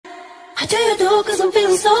How do you do? Cause I'm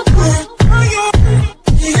feeling so good.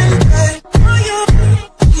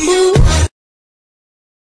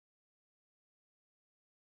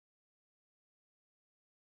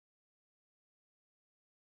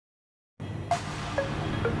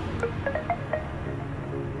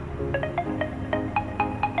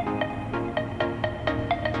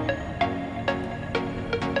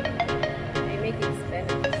 I'm making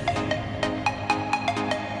spinach.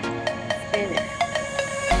 Spinach.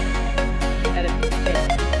 Gotta be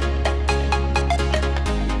spinach.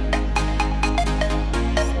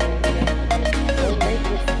 So we'll make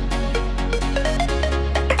this.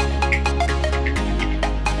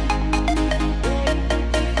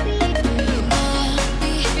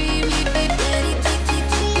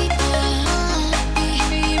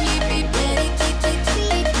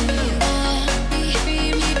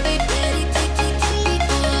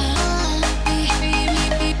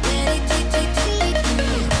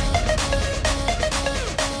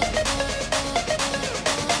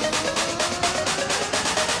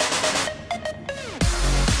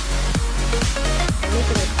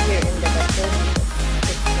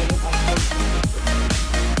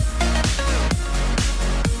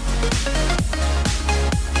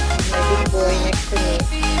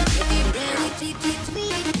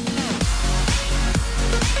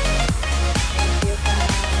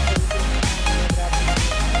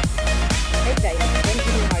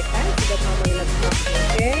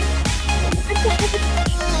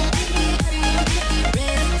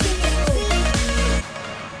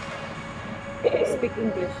 Speak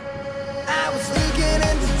English. I was looking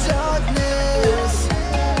into darkness,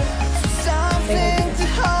 something to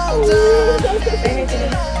hold on.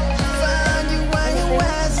 Find you when you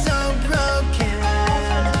were so broken.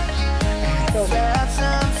 Felt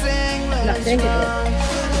something was wrong.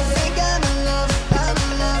 Think I'm in love, I'm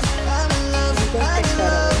in love, I'm in love, I'm in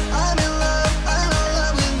love, I'm in love, I'm in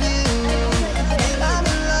love with you. I'm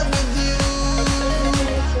in love with you.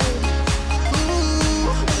 Ooh,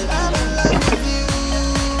 I'm in love with you.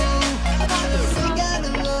 Think I'm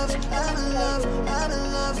in love, I'm in love, I'm in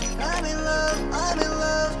love, I'm in love, I'm in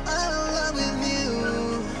love, I'm in love with you.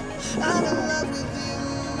 I'm in love with you.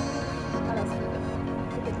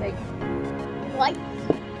 Like, What?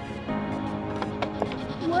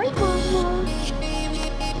 What, Mama?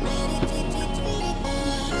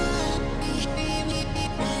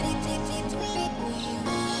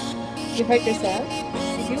 you hurt yourself?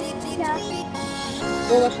 Did you? Yeah.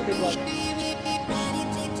 Go wash it with water.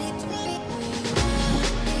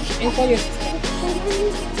 And call your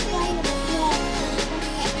sister.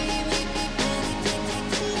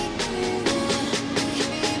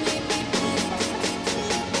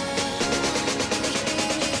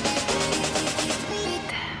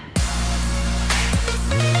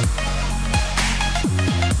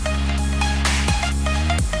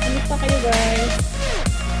 Kamusta kayo guys?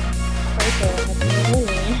 Ako ito, natin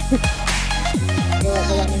na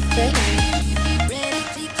gawa-gawa ng spinach.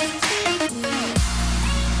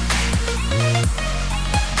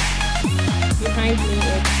 Behind me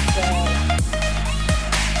it's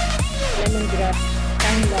lemongrass,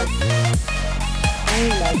 tanglad.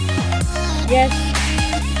 Yes.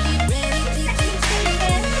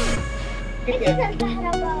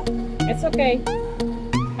 It's okay.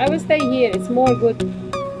 I will stay here. It's more good.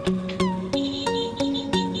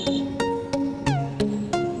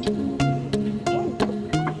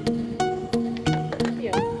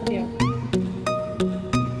 Here.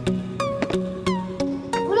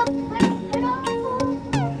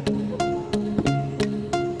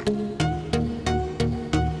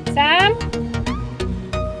 Sam,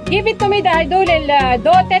 give it to me. The idol,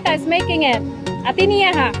 Teta is making it.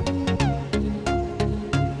 Atinia ha.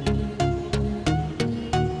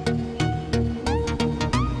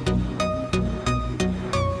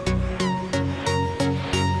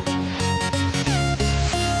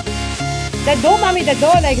 The dough, mommy, the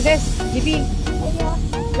dough like this. Gibi.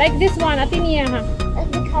 Like this one, Atinia ha.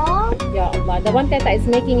 At the top? Ya Allah, the one Teta is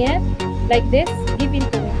making it like this. Give it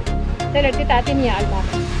to me. Tell her, Teta, Atinia Allah.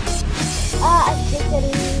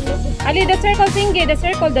 Ali, the circle thingy, the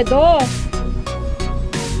circle, the dough.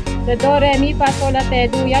 The do, re, mi, fa, sol, la, te,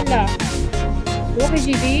 do, yalla. Do,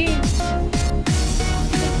 Gibi.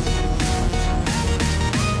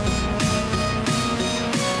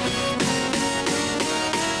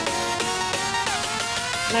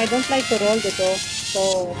 I don't like to roll the dough,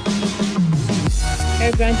 so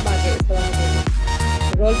her grandmother is the one who did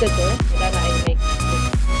it. Roll the dough, then I make it.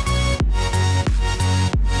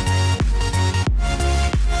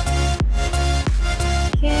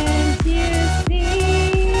 Can't you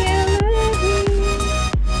see I love you?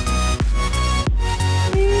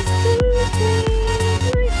 Mr.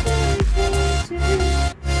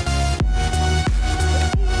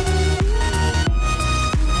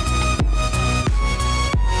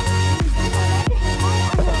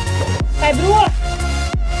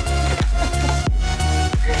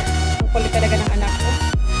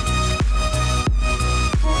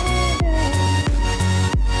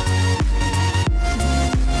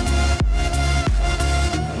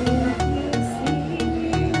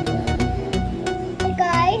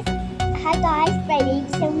 Say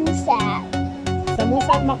samusa.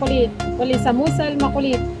 Samusal makulit. Uli, samusal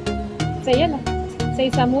makulit. Say yan. Say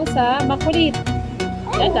samusa makulit.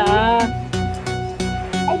 Yala.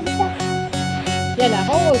 Yala,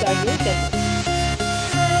 how old are you?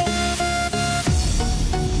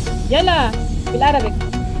 Yala, بالعربي.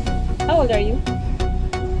 How old are you?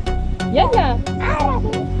 يلا.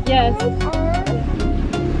 Yes.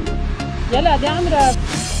 يلا دي عمرك.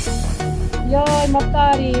 ياي ما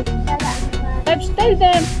بتعرف. طيب tell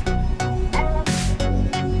them.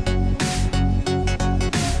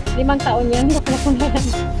 5 taon yan. 5 taon pa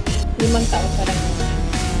lang.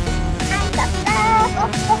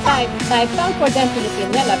 Type count for them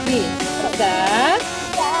Philippine. Yala, please. Da.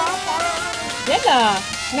 Yala.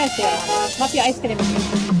 Messi. Map your ice cream.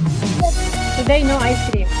 Today no ice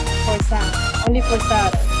cream for Sam. Only for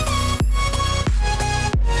Sarah.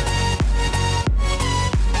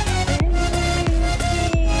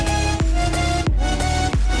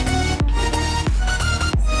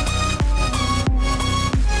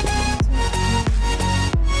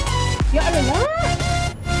 Ya Allah.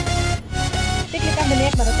 Tikli ka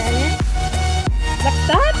balik baru tanya.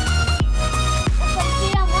 Laptop?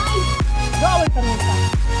 Go away from me, Sam.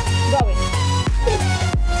 Go away.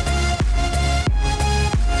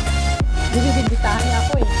 Bibibitahan niya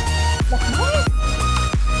ako eh. Laptop?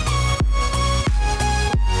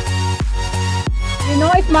 You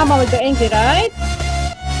know if Mama will be angry, right?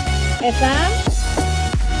 Eh, Sam?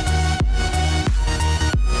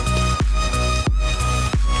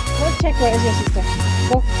 Go check where is your sister.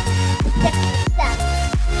 Go.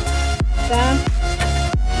 Sam.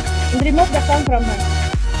 And remove the phone from her.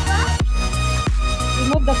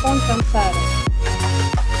 Remove the phone from Sarah.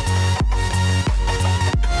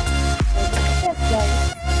 Yes,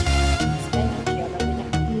 guys.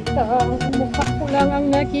 Ang mukha ko lang ang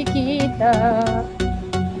nakikita.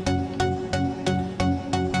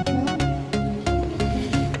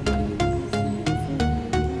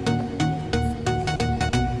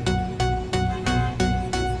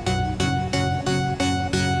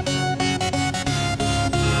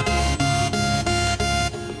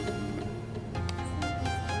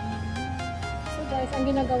 Ang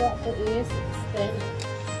ginagawa ko is extend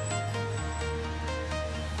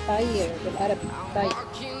Fatayer with Arab Fatayer.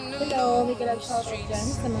 Hello, may kalag shout out dyan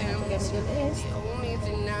sa mga taga-Middle East,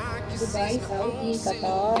 Dubai, Saudi,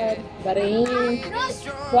 Qatar, Bahrain,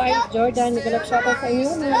 Kuwait, Jordan. May kalag shout out sa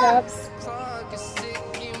inyo mga loves.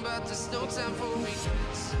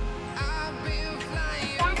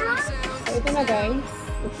 So ito na guys,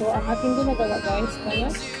 ito ang aking ginagawa guys.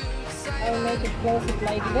 Spinach. I will make it close it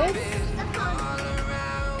like this.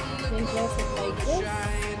 Then close it like this.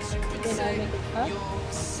 Then I'll make it up.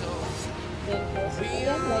 Then close it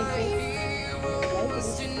again like this. Like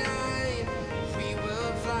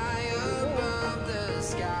this.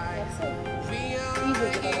 That's it. Easy diba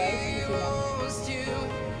guys? Easy lang.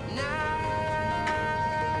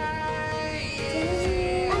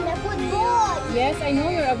 I'm a good boy. Yes, I know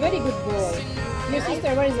you're a very good boy. Your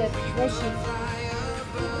sister, where is it? Where is she?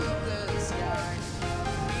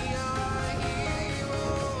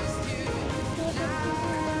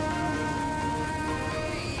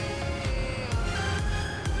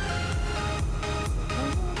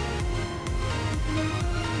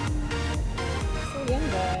 Yan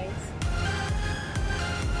guys.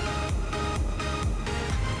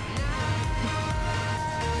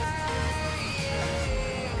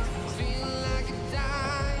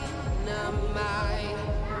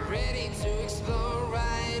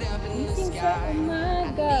 Gising sa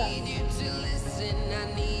umaga.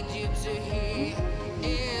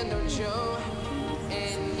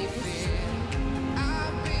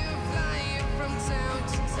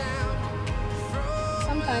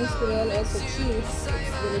 Sometimes we will also cheese.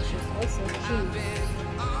 It's delicious. Also cheese.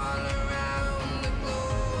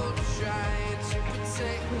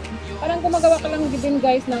 Parang gumagawa ka lang din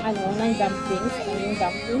guys ng ng dumplings. Yung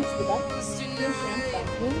dumplings, diba? Yung shrimp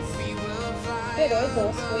dumplings. Pero ito,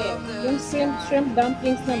 square. Yung shrimp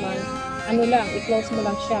dumplings naman, lang, i-close mo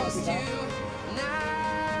lang siya, diba?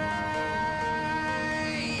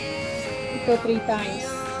 Ito 3 times.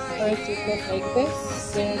 First, you close like this,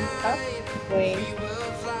 then up, way.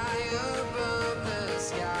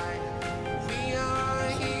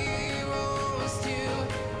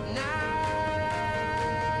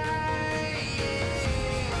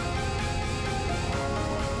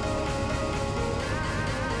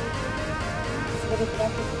 Very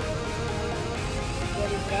graphic.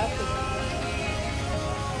 Very graphic.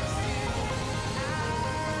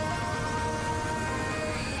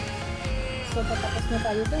 So, patapos na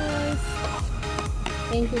tayo guys.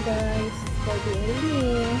 Thank you guys for being with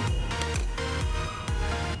me.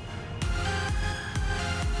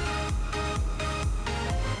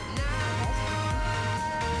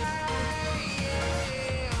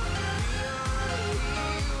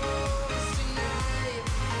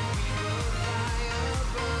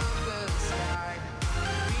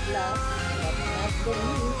 last but not the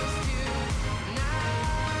least.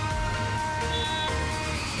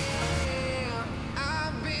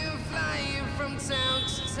 I've been flying from town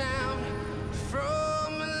to town,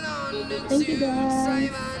 from London Thank you to guys.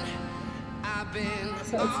 Taiwan. I've been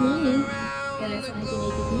So it's all me, around Theresa the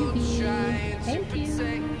globe 1980 TV. trying to Thank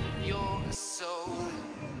protect you. your soul.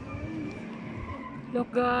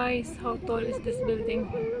 Look guys, how tall is this building?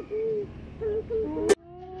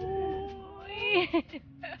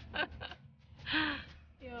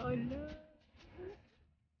 Ya Allah.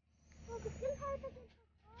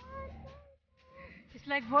 It's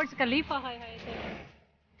like Burj Khalifa high height.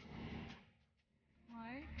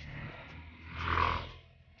 Why?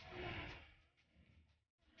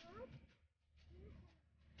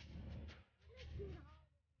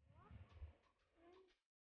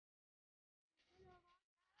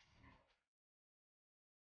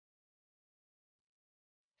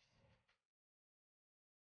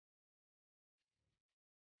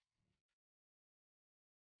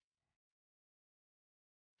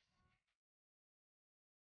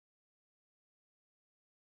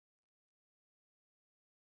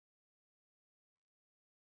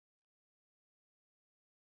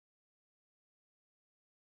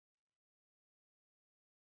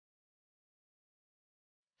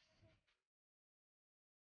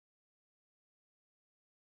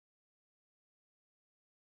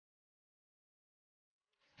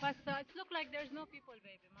 But it looks like there's no people,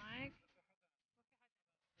 baby Mike.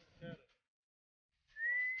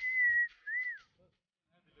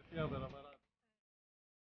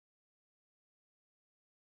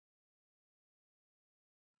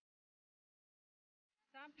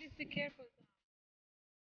 Sam, please be careful.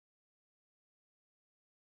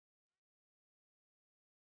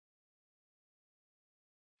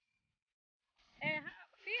 ايه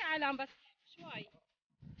في علم بس شوي.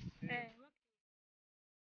 ايه